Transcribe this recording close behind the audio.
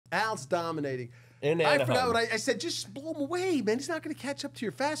Al's dominating. In I Anaheim. forgot what I said. Just blow him away, man. He's not going to catch up to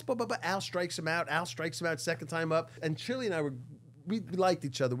your fastball. But Al strikes him out. Al strikes him out second time up. And Chili and I we liked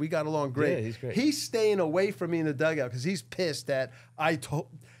each other. We got along great. Yeah, he's great. He's staying away from me in the dugout because he's pissed that I told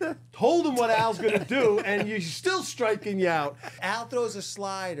him what Al's going to do, and you're still striking you out. Al throws a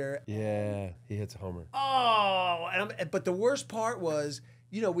slider. Yeah, he hits a homer. Oh, but the worst part was,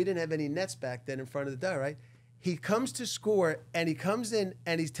 we didn't have any nets back then in front of the dugout, right? He comes to score, and he comes in,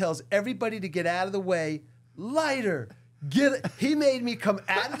 and he tells everybody to get out of the way. Leiter, get it. He made me come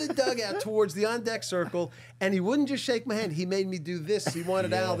out of the dugout towards the on-deck circle, and he wouldn't just shake my hand. He made me do this. He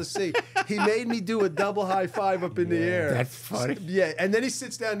wanted Al to see. He made me do a double high five up in the air. That's funny. Yeah, and then he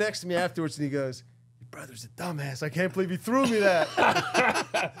sits down next to me afterwards, and he goes, "Your brother's a dumbass. I can't believe he threw me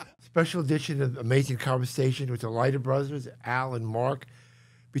that." Special edition of Amazing Conversation with the Leiter brothers, Al and Marc.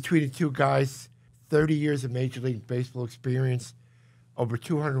 Between the two guys, 30 years of Major League Baseball experience, over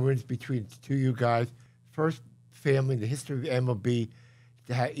 200 wins between the two of you guys. First family in the history of the MLB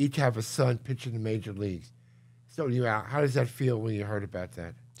to each have a son pitching in the major leagues. So, Al, how does that feel when you heard about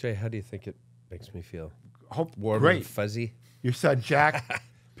that? Jay, how do you think it makes me feel? Warm Great. and fuzzy? Your son, Jack,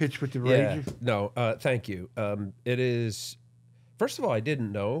 pitched with the Rangers? No, thank you. It is, first of all, I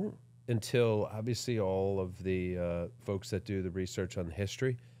didn't know until obviously all of the folks that do the research on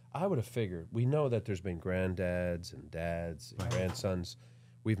history. I would have figured. We know that there's been granddads and dads and grandsons.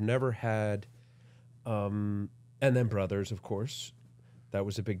 We've never had, and then brothers, of course. That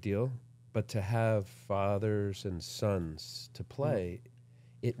was a big deal. But to have fathers and sons to play,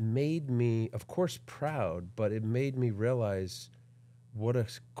 it made me, of course, proud, but it made me realize what a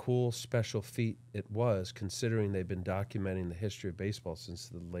cool, special feat it was, considering they've been documenting the history of baseball since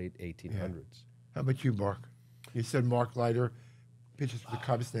the late 1800s. Yeah. How about you, Marc? You said Marc Leiter pitches for the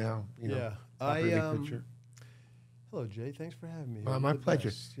Cubs now. Hello, Jay. Thanks for having me. My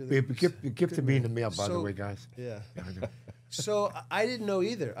pleasure. The gift to be in the mail, by the way, guys. Yeah. So I didn't know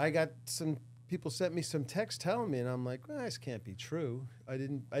either. I got some people sent me some text telling me, and I'm like, well, this can't be true. I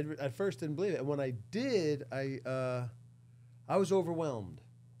at first didn't believe it. And when I did, I was overwhelmed.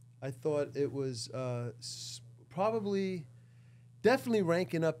 I thought it was definitely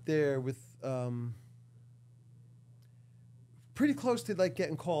ranking up there with pretty close to like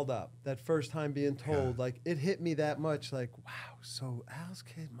getting called up that first time being told. Like it hit me that much. Like, wow. So Al's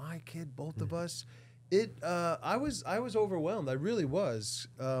kid, my kid, both of us. I was overwhelmed. I really was.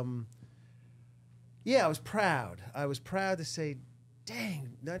 Yeah, I was proud. I was proud to say,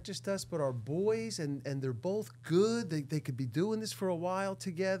 dang, not just us, but our boys, and they're both good. They could be doing this for a while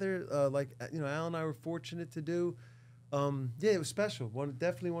together. Al and I were fortunate to do. Yeah, it was special.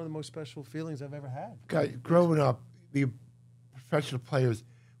 Definitely one of the most special feelings I've ever had. Guys, growing up, the professional players,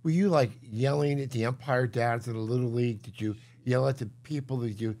 were you like yelling at the umpire dads in the Little League? Did you yell at the people?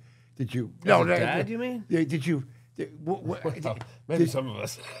 Did you? Dad, you mean? Did you? Maybe some of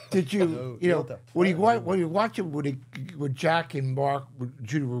us. Did you? When you watch it when Jack and Marc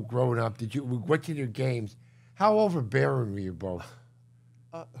Jr. were growing up, we went to their games? How overbearing were you both?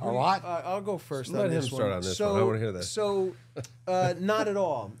 A lot. I'll go first. Let him start on this one. I want to hear this. So, not at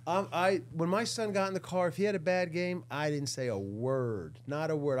all. When my son got in the car, if he had a bad game, I didn't say a word.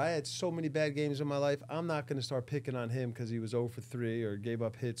 Not a word. I had so many bad games in my life. I'm not going to start picking on him because he was 0 for 3 or gave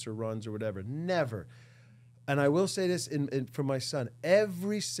up hits or runs or whatever. Never. And I will say this for my son.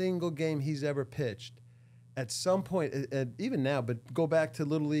 Every single game he's ever pitched, at some point, and even now, but go back to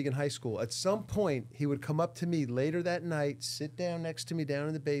Little League and high school, at some point he would come up to me later that night, sit down next to me down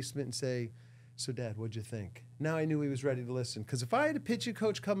in the basement and say, so Dad, what'd you think? Now I knew he was ready to listen. Because if I had a pitching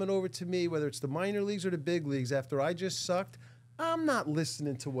coach coming over to me, whether it's the minor leagues or the big leagues, after I just sucked, I'm not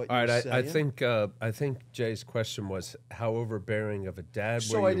listening to what you're saying. I think Jay's question was how overbearing of a dad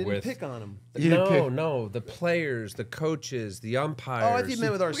so were you I didn't with? pick on him. No, the players, the coaches, the umpires. Oh, I think you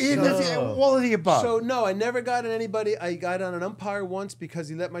meant with our son. All of the above. So no, I never got on anybody. I got on an umpire once because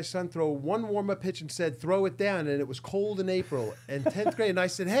he let my son throw one warm-up pitch and said, throw it down, and it was cold in April in 10th grade. And I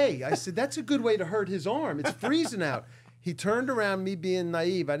said, that's a good way to hurt his arm. It's freezing out. He turned around, me being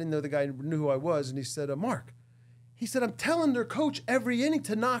naive. I didn't know the guy knew who I was, and he said, Marc. He said, I'm telling their coach every inning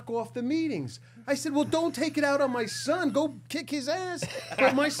to knock off the meetings. I said, well, don't take it out on my son. Go kick his ass.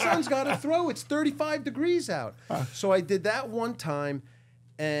 But my son's got to throw. It's 35 degrees out. So I did that one time,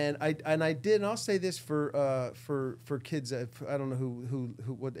 and I did. And I'll say this for kids. I don't know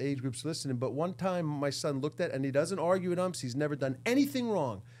what age groups listening, but one time my son looked at, and he doesn't argue with umps. He's never done anything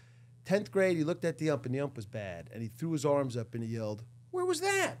wrong. 10th grade, he looked at the ump, and the ump was bad, and he threw his arms up and he yelled, "Where was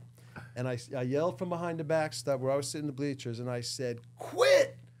that?" And I yelled from behind the backstop where I was sitting in the bleachers, and I said,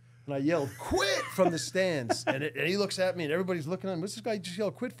 "Quit! And I yelled, "Quit!" from the stands. And he looks at me, and everybody's looking at him. What's this guy just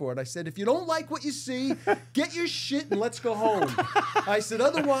yelled quit for? And I said, if you don't like what you see, get your shit and let's go home. I said,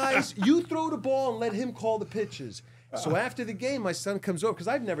 otherwise, you throw the ball and let him call the pitches. So after the game, my son comes over, because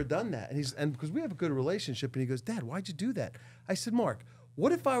I've never done that. And because we have a good relationship, and he goes, Dad, why'd you do that? I said, Mark,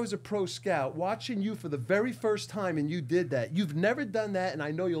 what if I was a pro scout watching you for the very first time and you did that? You've never done that, and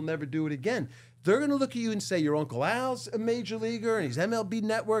I know you'll never do it again. They're going to look at you and say, your Uncle Al's a major leaguer, and he's MLB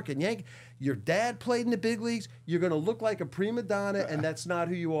Network, and Yankee. Your dad played in the big leagues. You're going to look like a prima donna, and that's not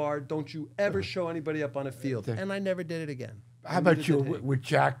who you are. Don't you ever show anybody up on a field. And I never did it again. How about you with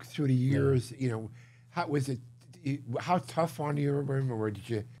Jack through the years? You know, how was it? How tough on you, remember, or did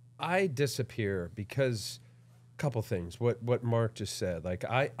you? I disappear because a couple things. What Mark just said. Like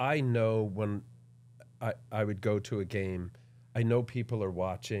I know when I would go to a game, I know people are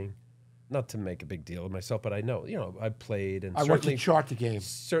watching. Not to make a big deal of myself, but I know, I played and I want to chart the game.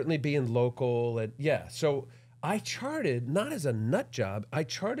 Certainly being local and so I charted not as a nut job. I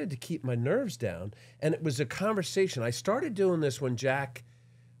charted to keep my nerves down, and it was a conversation. I started doing this when Jack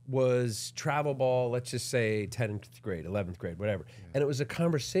was travel ball, let's just say 10th grade, 11th grade, whatever. Yeah. And it was a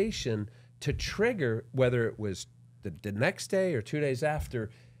conversation to trigger, whether it was the next day or 2 days after,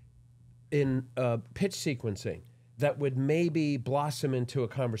 in pitch sequencing that would maybe blossom into a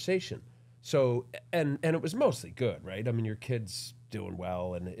conversation. So, and it was mostly good, right? I mean, your kid's doing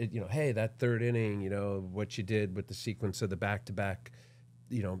well, and hey, that third inning, what you did with the sequence of the back-to-back,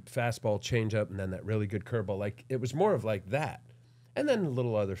 fastball, changeup, and then that really good curveball. Like, it was more of like that. And then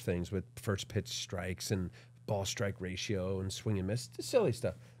little other things with first pitch strikes and ball strike ratio and swing and miss, silly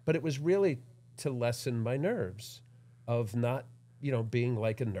stuff. But it was really to lessen my nerves of not, being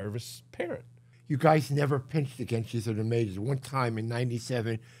like a nervous parent. You guys never pinched against each other in the majors. One time in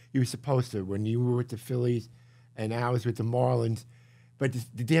 '97, you were supposed to, when you were with the Phillies and I was with the Marlins, but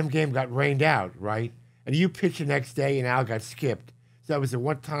the damn game got rained out, right? And you pitched the next day and Al got skipped. So that was the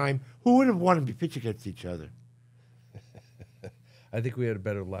one time. Who would have wanted to pitch against each other? I think we had a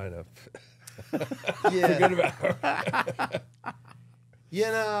better lineup. Yeah. Forget about it.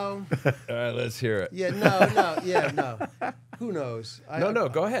 All right, let's hear it. No. Who knows? No,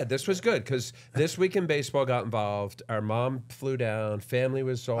 go ahead. This was good because this week in baseball got involved. Our mom flew down. Family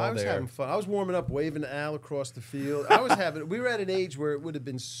was all there. I was having fun. I was warming up, waving to Al across the field. We were at an age where it would have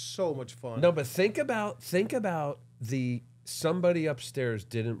been so much fun. No, but think about somebody upstairs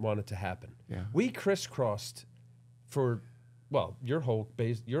didn't want it to happen. Yeah. We crisscrossed for, your whole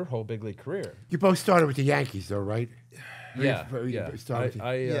big league career. You both started with the Yankees, though, right? Yeah.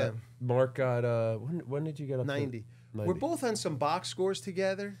 Yeah. Mark got, when did you get up 90. 90. We're both on some box scores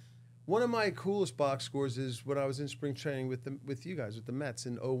together. One of my coolest box scores is when I was in spring training with you guys, with the Mets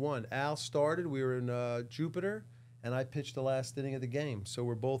in 01. Al started. We were in Jupiter, and I pitched the last inning of the game. So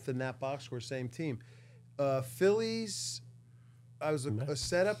we're both in that box score, same team. Phillies, I was a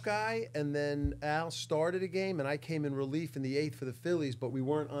setup guy, and then Al started a game, and I came in relief in the 8th for the Phillies, but we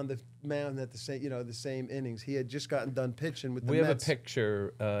weren't on the mound at the same innings. He had just gotten done pitching with the Mets. We have a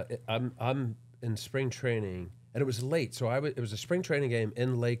picture. I'm in spring training. And it was late, so it was a spring training game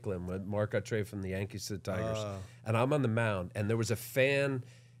in Lakeland when Marc got traded from the Yankees to the Tigers, and I'm on the mound, and there was a fan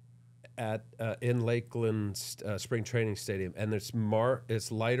in Lakeland's spring training stadium, and it's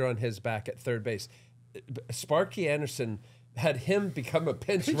Leiter on his back at third base. Sparky Anderson had him become a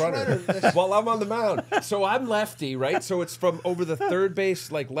pinch runner while I'm on the mound. So I'm lefty, right? So it's from over the third base,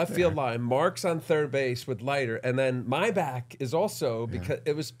 like left field line. Mark's on third base with Leiter, and then my back is also because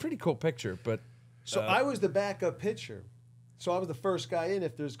it was a pretty cool picture, but. So I was the backup pitcher. So I was the first guy in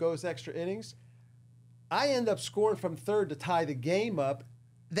if there's goes extra innings. I end up scoring from third to tie the game up.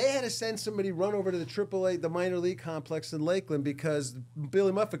 They had to send somebody run over to the AAA, the minor league complex in Lakeland, because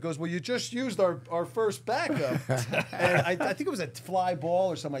Billy Muffet goes, well, you just used our first backup. And I think it was a fly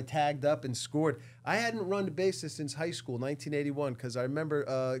ball or something. I tagged up and scored. I hadn't run the bases since high school, 1981, because I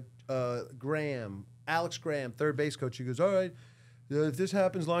remember Alex Graham, third base coach, he goes, all right, if this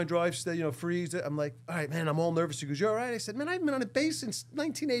happens, line drive, stay, freeze it. I'm like, all right, man, I'm all nervous. He goes, you all right? I said, man, I haven't been on a base since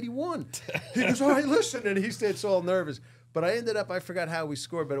 1981. He goes, all right, listen. And he stayed all nervous. But I ended up, I forgot how we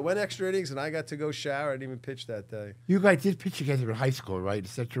scored, but it went extra innings, and I got to go shower. I didn't even pitch that day. You guys did pitch together in high school, right?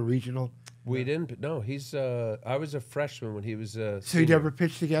 Central Regional? We didn't. No, I was a freshman when he was a So you never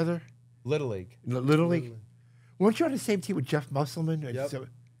pitched together? Little League. Little League? Weren't you on the same team with Jeff Musselman? Yep.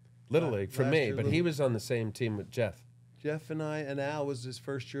 Little League for me, but he was on the same team with Jeff. Jeff and Al was his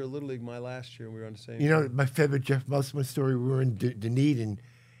first year of Little League, my last year, and we were on the same team. You know, my favorite Jeff Musselman story, we were in Dunedin,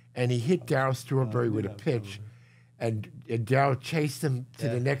 and he hit Darryl Strawberry with a pitch. and Darryl chased him to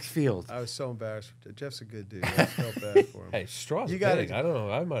the next field. I was so embarrassed. Jeff's a good dude. I felt bad for him. Hey, Straw's You big. gotta- I don't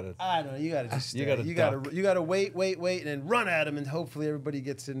know. I might have. I don't know. You got to just stay. You gotta you duck. got to you got to wait, and then run at him, and hopefully everybody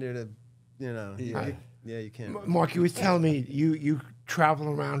gets in there to, Yeah. you can't. Mark, you was telling me you travel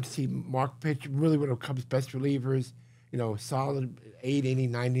around to see Mark pitch. Really, when it comes best relievers, solid 8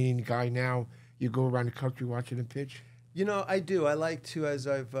 inning, 9 inning guy. Now you go around the country watching him pitch. I do. I like to, as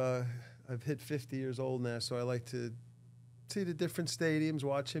I've hit 50 years old now, so I like to see the different stadiums,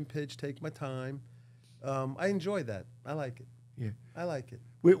 watch him pitch, take my time. I enjoy that. I like it. Yeah, I like it.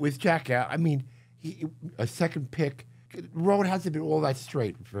 with Jack out. I mean, a second pick. The road hasn't been all that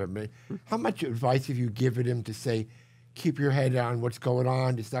straight for him. How much advice have you given him to say, keep your head on what's going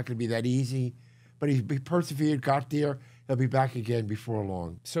on? It's not going to be that easy. But he persevered, got there. He'll be back again before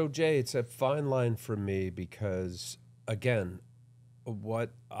long. So, Jay, it's a fine line for me because, again,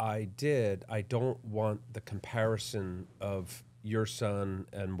 what I did, I don't want the comparison of your son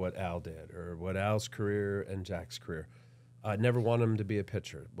and what Al did, or what Al's career and Jack's career. I never want him to be a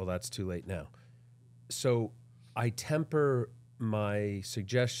pitcher. Well, that's too late now. So I temper my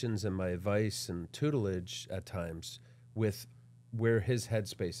suggestions and my advice and tutelage at times with where his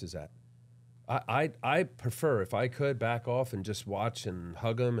headspace is at. I prefer, if I could, back off and just watch and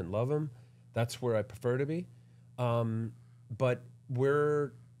hug him and love him. That's where I prefer to be. But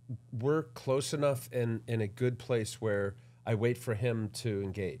we're close enough in a good place where I wait for him to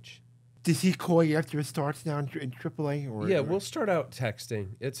engage. Does he call you after it starts now in AAA? Or, Yeah, we'll start out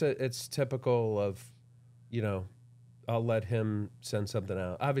texting. It's typical of, I'll let him send something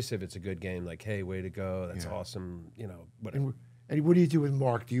out. Obviously, if it's a good game, like, hey, way to go, that's awesome, whatever. And what do you do with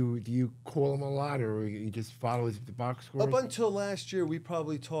Mark? Do you call him a lot, or you just follow the box score? Up until last year, we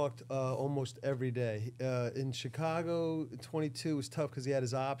probably talked almost every day. In Chicago, 22 was tough because he had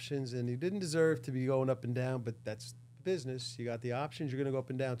his options, and he didn't deserve to be going up and down, but that's business. You got the options, you're going to go up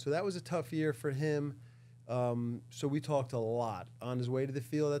and down. So that was a tough year for him. So we talked a lot on his way to the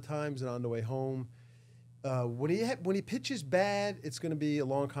field at times and on the way home. When he pitches bad, it's going to be a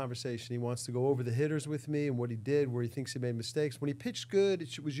long conversation. He wants to go over the hitters with me and what he did, where he thinks he made mistakes. When he pitched good,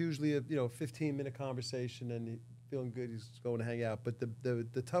 it was usually a 15-minute conversation, and he feeling good, he's going to hang out. But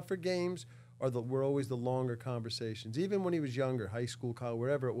the tougher games were always the longer conversations. Even when he was younger, high school, college,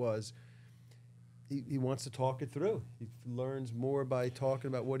 wherever it was, he wants to talk it through. He learns more by talking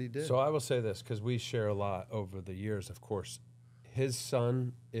about what he did. So I will say this, because we share a lot over the years, of course. His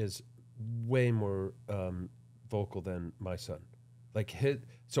son is way more vocal than my son.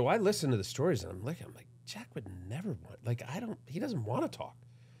 So I listen to the stories and I'm like, Jack would never want, he doesn't want to talk.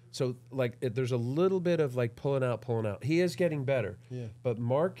 So there's a little bit of pulling out. He is getting better. Yeah. But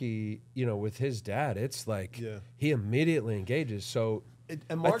Marky, with his dad, it's he immediately engages. So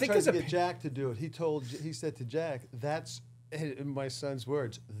and Mark think tried to get Jack to do it. He said to Jack, that's, in my son's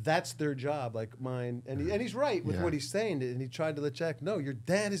words, that's their job, like mine. And he's right with what he's saying. And he tried to let Jack know, your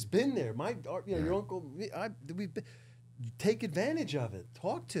dad has been there. Your uncle, take advantage of it.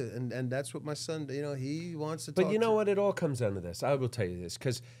 Talk to it. And that's what my son, he wants to talk. But you know what? It all comes down to this. I will tell you this,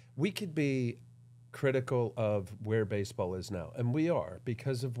 because we could be critical of where baseball is now. And we are,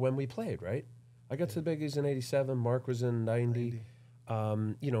 because of when we played, right? I got to the big leagues in 87. Mark was in 90.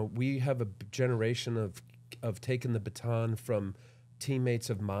 We have a generation of taking the baton from teammates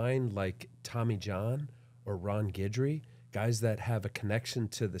of mine like Tommy John or Ron Guidry, guys that have a connection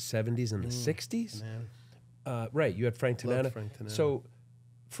to the 70s and the 60s. Right, you had Frank Tanana. So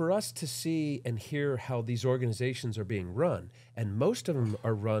for us to see and hear how these organizations are being run, and most of them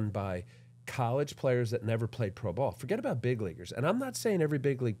are run by college players that never played pro ball. Forget about big leaguers. And I'm not saying every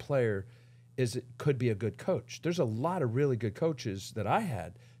big league player could be a good coach. There's a lot of really good coaches that I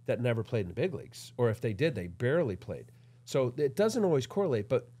had that never played in the big leagues, or if they did, they barely played. So it doesn't always correlate,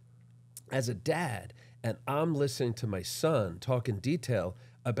 but as a dad, and I'm listening to my son talk in detail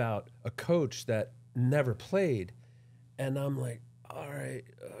about a coach that never played, and I'm like, all right,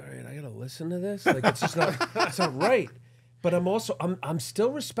 I gotta listen to this? It's just not, it's not right. But I'm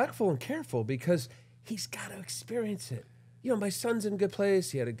still respectful and careful because he's got to experience it. My son's in a good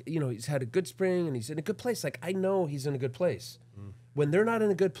place. He's had a good spring, and he's in a good place. I know he's in a good place. When they're not in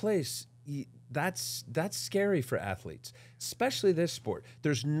a good place, that's scary for athletes, especially this sport.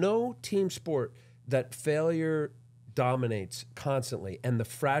 There's no team sport that failure dominates constantly, and the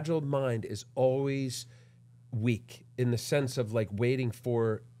fragile mind is always weak in the sense of waiting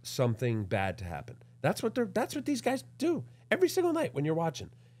for something bad to happen. That's what these guys do every single night when you're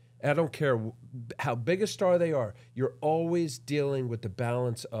watching. I don't care how big a star they are. You're always dealing with the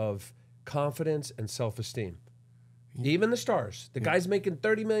balance of confidence and self-esteem. Even the stars, the guys making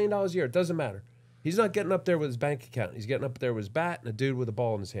 $30 million a year, it doesn't matter. He's not getting up there with his bank account. He's getting up there with his bat and a dude with a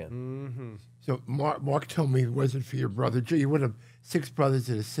ball in his hand. Mm-hmm. So Mark told me it wasn't for your brother. You would have 6 brothers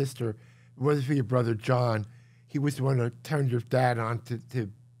and a sister. It wasn't for your brother John. He was the one who turned your dad on to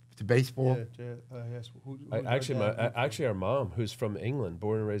baseball. Yes. Actually, our mom, who's from England,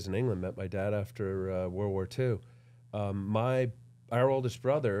 born and raised in England, met my dad after World War II. Our oldest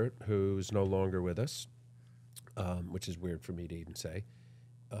brother, who's no longer with us, which is weird for me to even say,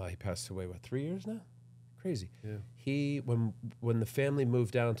 he passed away, 3 years now? Crazy. Yeah. He, when the family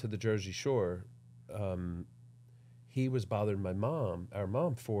moved down to the Jersey Shore, he was bothering our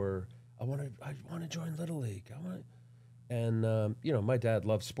mom for, I want to join Little League. And my dad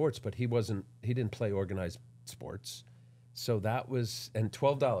loved sports, but he didn't play organized sports. So that was, and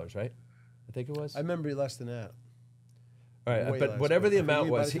 $12, right? I think it was. I remember less than that. All right, Way but less, whatever but the for amount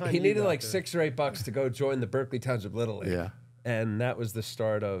you, by was, the time he you needed got like there. $6 or $8 to go join the Berkeley Township Little League. Yeah. And that was the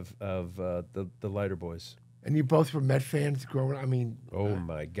start of the Leiter boys. And you both were Met fans growing up? I mean... Oh,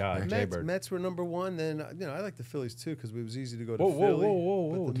 my God, Jaybird. Mets were number one. Then, I like the Phillies, too, because it was easy to go to Whoa, Philly.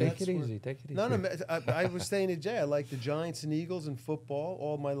 whoa. but the Take Mets it were- easy. Take it easy. No, I was saying to Jay, I liked the Giants and Eagles in football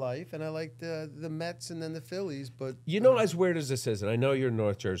all my life, and I liked the Mets and then the Phillies. But As weird as this is, and I know you're a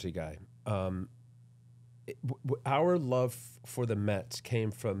North Jersey guy, our love for the Mets came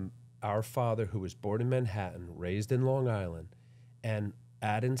from our father, who was born in Manhattan, raised in Long Island, and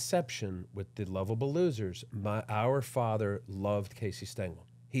at inception with the Lovable Losers, our father loved Casey Stengel.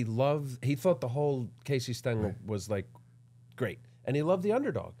 He thought the whole Casey Stengel was like great, and he loved the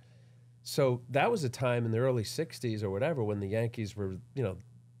underdog. So that was a time in the early '60s or whatever when the Yankees were,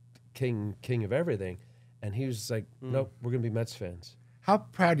 king of everything, and he was like, nope, we're gonna be Mets fans. How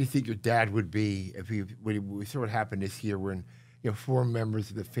proud do you think your dad would be if we saw what happened this year when 4 members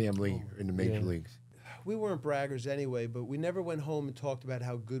of the family are in the major leagues? we weren't braggers anyway, but we never went home and talked about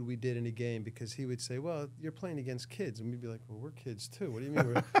how good we did in a game because he would say, well, you're playing against kids. And we'd be like, well, we're kids too. What do you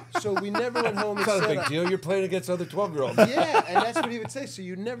mean? So we never went home and It's not said, a big deal. You're playing against other 12-year-olds. yeah, and that's what he would say. So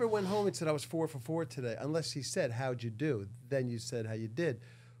you never went home and said, I was 4 for 4 today, unless he said, how'd you do? Then you said how you did.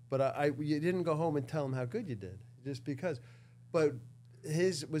 But you didn't go home and tell him how good you did, just because. But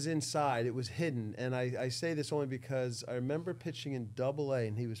his was inside. It was hidden. And I say this only because I remember pitching in Double-A,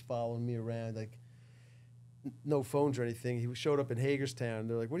 and he was following me around, like, no phones or anything. He showed up in Hagerstown.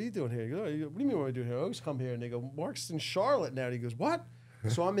 They're like, what are you doing here? He goes, oh, what do you mean what am I doing here? I always come here. And they go, Marc's in Charlotte now. And he goes, what?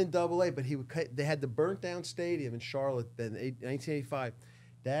 So I'm in Double-A, but they had the burnt-down stadium in Charlotte then, 1985.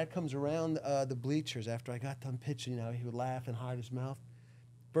 Dad comes around the bleachers after I got done pitching. He would laugh and hide his mouth.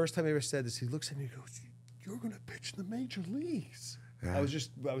 First time he ever said this, he looks at me and goes, you're going to pitch in the major leagues. Yeah. I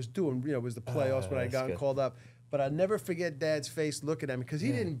was doing, it was the playoffs when I got called up. But I'll never forget Dad's face looking at me because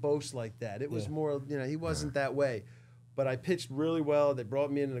he didn't boast like that. It was more, he wasn't that way. But I pitched really well. They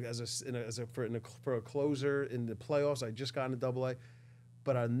brought me in for a closer in the playoffs. I just got into Double-A.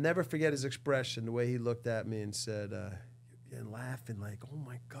 But I'll never forget his expression, the way he looked at me and said, and laughing like, "Oh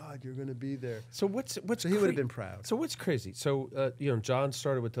my God, you're going to be there." So what's So he would have been proud. So what's crazy? So John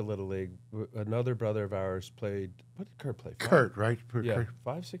started with the Little League. Another brother of ours played. What did Kurt play? Kurt, right? Yeah, Kurt.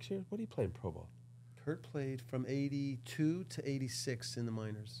 5-6 years. What did he play in pro ball? Kurt played from 82 to 86 in the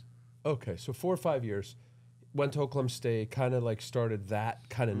minors. Okay, so 4 or 5 years. Went to Oklahoma State. Kind of like started that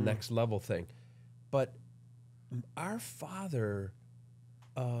kind of next level thing. But our father,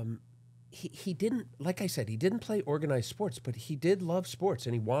 he didn't, like I said, he didn't play organized sports, but he did love sports,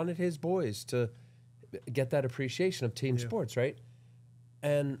 and he wanted his boys to get that appreciation of team sports, right?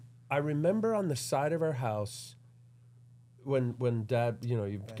 And I remember on the side of our house when Dad,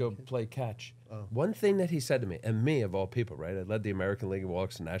 you go play catch. Oh. One thing that he said to me, and me of all people, right? I led the American League of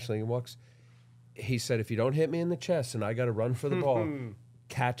Walks and National League of Walks. He said, if you don't hit me in the chest and I got to run for the ball,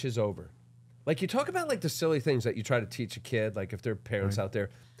 catch is over. Like, you talk about like the silly things that you try to teach a kid, like if there are parents out there.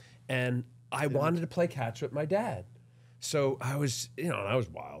 And I wanted to play catch with my dad. So I was, I was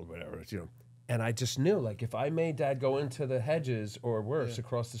wild, whatever, And I just knew, like, if I made Dad go into the hedges or worse,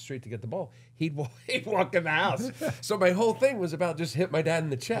 across the street to get the ball, he'd walk in the house. So my whole thing was about just hit my dad in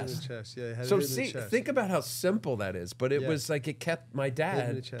the chest. So think about how simple that is. But it was like it kept my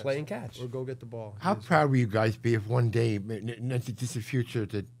dad playing catch. Or go get the ball. How proud will you guys be if one day, in the distant future,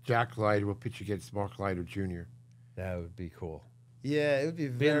 that Jack Leiter will pitch against Mark Leiter Jr.? That would be cool. Yeah, it would be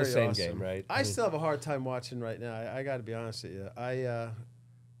Be in very the same awesome. game, right? I still have a hard time watching right now. I got to be honest with you.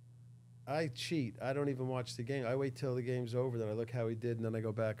 I cheat. I don't even watch the game. I wait till the game's over, then I look how he did, and then I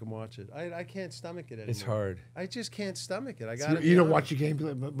go back and watch it. I can't stomach it anymore. It's hard. I just can't stomach it. So you don't watch the game?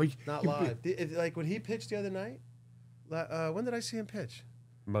 Not live. Like when he pitched the other night, when did I see him pitch?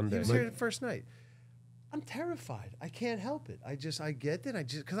 Monday. He was here the first night. I'm terrified. I can't help it. I get it.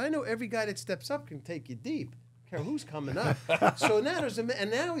 Because I know every guy that steps up can take you deep. I don't care who's coming up. So now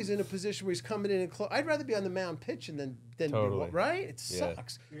now he's in a position where he's coming in and close. I'd rather be on the mound pitching than Totally. right? It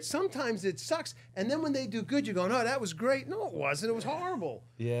sucks. Sometimes it sucks. And then when they do good, you're going, oh, that was great. No, it wasn't. It was horrible.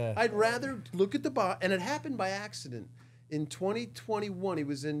 Yeah. I'd rather look at the box. And it happened by accident. In 2021, he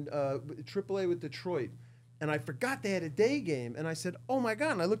was in AAA with Detroit. And I forgot they had a day game. And I said, oh, my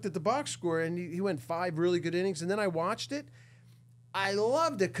God. And I looked at the box score, and he went 5 really good innings. And then I watched it. I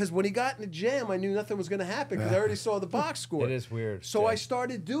loved it because when he got in the jam, I knew nothing was going to happen because I already saw the box score. It is weird. So I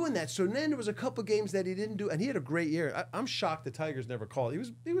started doing that. So then there was a couple games that he didn't do, and he had a great year. I'm shocked the Tigers never called.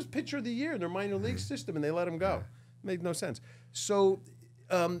 He was pitcher of the year in their minor league system, and they let him go. Made no sense. So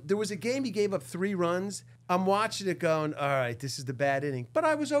there was a game he gave up 3 runs. I'm watching it going, all right, this is the bad inning. But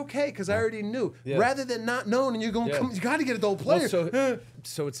I was okay because I already knew. Yeah. Rather than not knowing, and you're going, you got to get a double player. Well,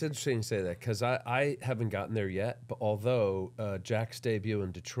 so it's interesting you say that because I haven't gotten there yet. But although Jack's debut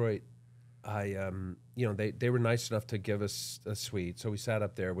in Detroit, they were nice enough to give us a suite. So we sat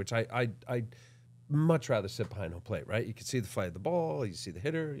up there, which I much rather sit behind home plate, right? You can see the flight of the ball, you see the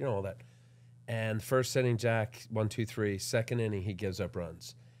hitter, all that. And first inning, Jack, 1, 2, 3. Second inning, he gives up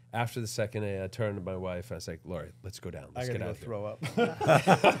runs. After the second inning, I turned to my wife. I was like, Lori, let's go down. Let's get out of here. Throw up.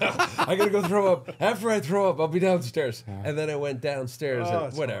 I got to go throw up. After I throw up, I'll be downstairs. And then I went downstairs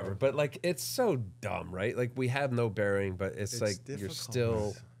and whatever. Hard. But, like, it's so dumb, right? Like, we have no bearing, but it's like difficult. you're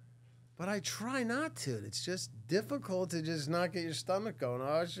still... But I try not to. It's just difficult to just not get your stomach going.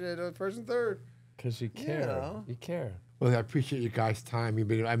 Oh, shit, first and third. Because you care. You care. Well, I appreciate you guys' time.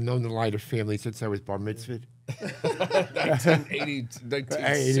 I've known the Leiter family since I was bar mitzvahed. 1980,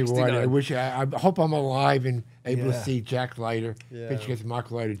 1969. I hope I'm alive and able to see Jack Leiter pitch Yeah. against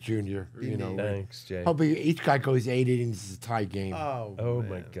Marc Leiter Jr. Thanks, Jay. Hope each guy goes 8 innings. It's a tie game. Oh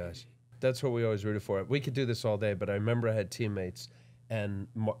my gosh. That's what we always rooted for. We could do this all day, but I remember I had teammates, and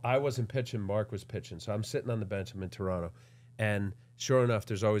I wasn't pitching, Marc was pitching. So I'm sitting on the bench, I'm in Toronto, and sure enough,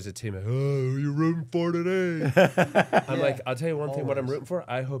 there's always a teammate, oh, you're rooting for today. I'm like, I'll tell you one thing, what I'm rooting for,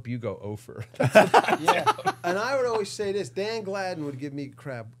 I hope you go over. Yeah. And I would always say this, Dan Gladden would give me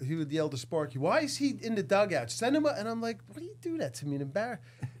crap. He would yell to Sparky, why is he in the dugout? Send him up. And I'm like, why do you do that to me?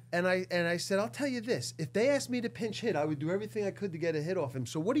 And I said, I'll tell you this, if they asked me to pinch hit, I would do everything I could to get a hit off him.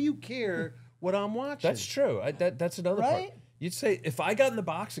 So what do you care what I'm watching? That's true. That's another part. You'd say, if I got in the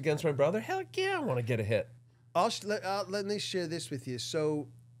box against my brother, heck yeah, I want to get a hit. Let me share this with you. So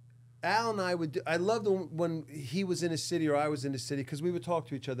Al and I I loved when he was in a city or I was in a city because we would talk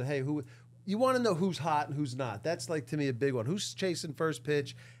to each other. Hey, you want to know who's hot and who's not. That's like, to me, a big one. Who's chasing first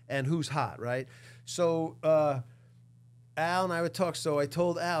pitch and who's hot, right? So Al and I would talk. So I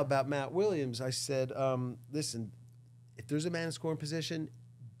told Al about Matt Williams. I said, listen, if there's a man in scoring position,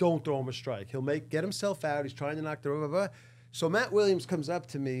 don't throw him a strike. He'll get himself out. He's trying to knock the blah, blah, blah. So Matt Williams comes up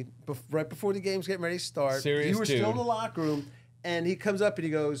to me right before the game's getting ready to start. Serious You were dude. still in the locker room, and he comes up and he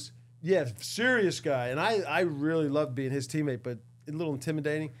goes, yeah, serious guy. And I really loved being his teammate, but a little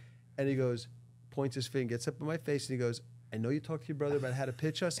intimidating. And he goes, points his finger, gets up in my face, and he goes, I know you talked to your brother about how to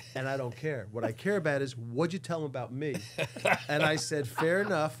pitch us, and I don't care. What I care about is what'd you tell him about me? And I said, fair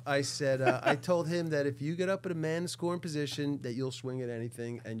enough. I said, I told him that if you get up at a man scoring position, that you'll swing at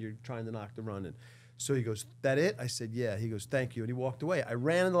anything, and you're trying to knock the run in. So he goes, that it? I said, yeah. He goes, thank you. And he walked away. I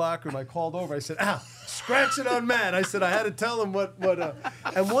ran in the locker room. I called over. I said, scratch it on Matt. I said, I had to tell him what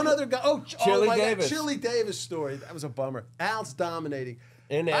and one other guy, Chili Davis. Chili Davis story. That was a bummer. Al's dominating.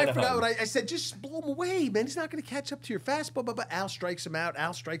 In I Anaheim. forgot what I said. Just blow him away, man. He's not going to catch up to your fastball. But Al strikes him out.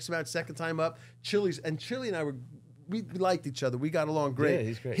 Al strikes him out second time up. Chili and I we liked each other. We got along great. Yeah,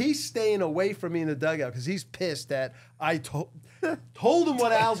 he's great. He's staying away from me in the dugout because he's pissed that I told him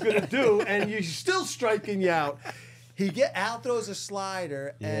what Al's going to do, and he's still striking you out. Al throws a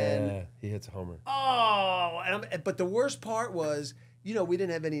slider, and he hits a homer. But the worst part was, we didn't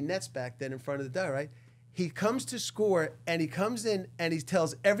have any nets back then in front of the dugout, right? He comes to score, and he comes in, and he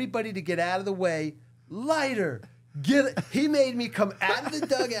tells everybody to get out of the way. Leiter, get it. He made me come out of the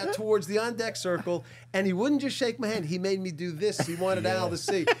dugout towards the on-deck circle, and he wouldn't just shake my hand. He made me do this. He wanted Al to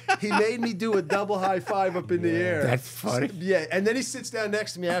see. He made me do a double high five up in the air. That's funny. Yeah, and then he sits down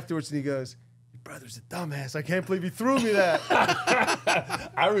next to me afterwards, and he goes, your brother's a dumbass. I can't believe he threw me that.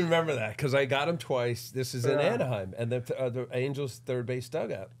 I remember that because I got him twice. This is in Anaheim, and the Angels' third base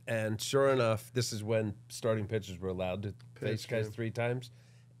dugout. And sure enough, this is when starting pitchers were allowed to face guys 3 times,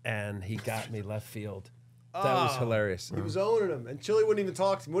 and he got me left field. That was hilarious. He was owning him, and Chili wouldn't even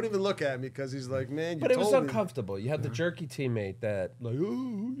talk to me, wouldn't even look at me because he's like, man, you But it was told me. uncomfortable. You had the jerky teammate that, like,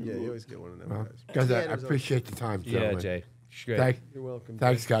 oh. Yeah, you always get one of them guys. Guys, I it was appreciate the time, Yeah, gentlemen. Jay. Great. You're welcome.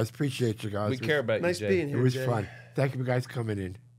 Thanks, guys. Appreciate you guys. We care about Nice you, Jay. being It here. was Jay. fun. Thank you for guys coming in.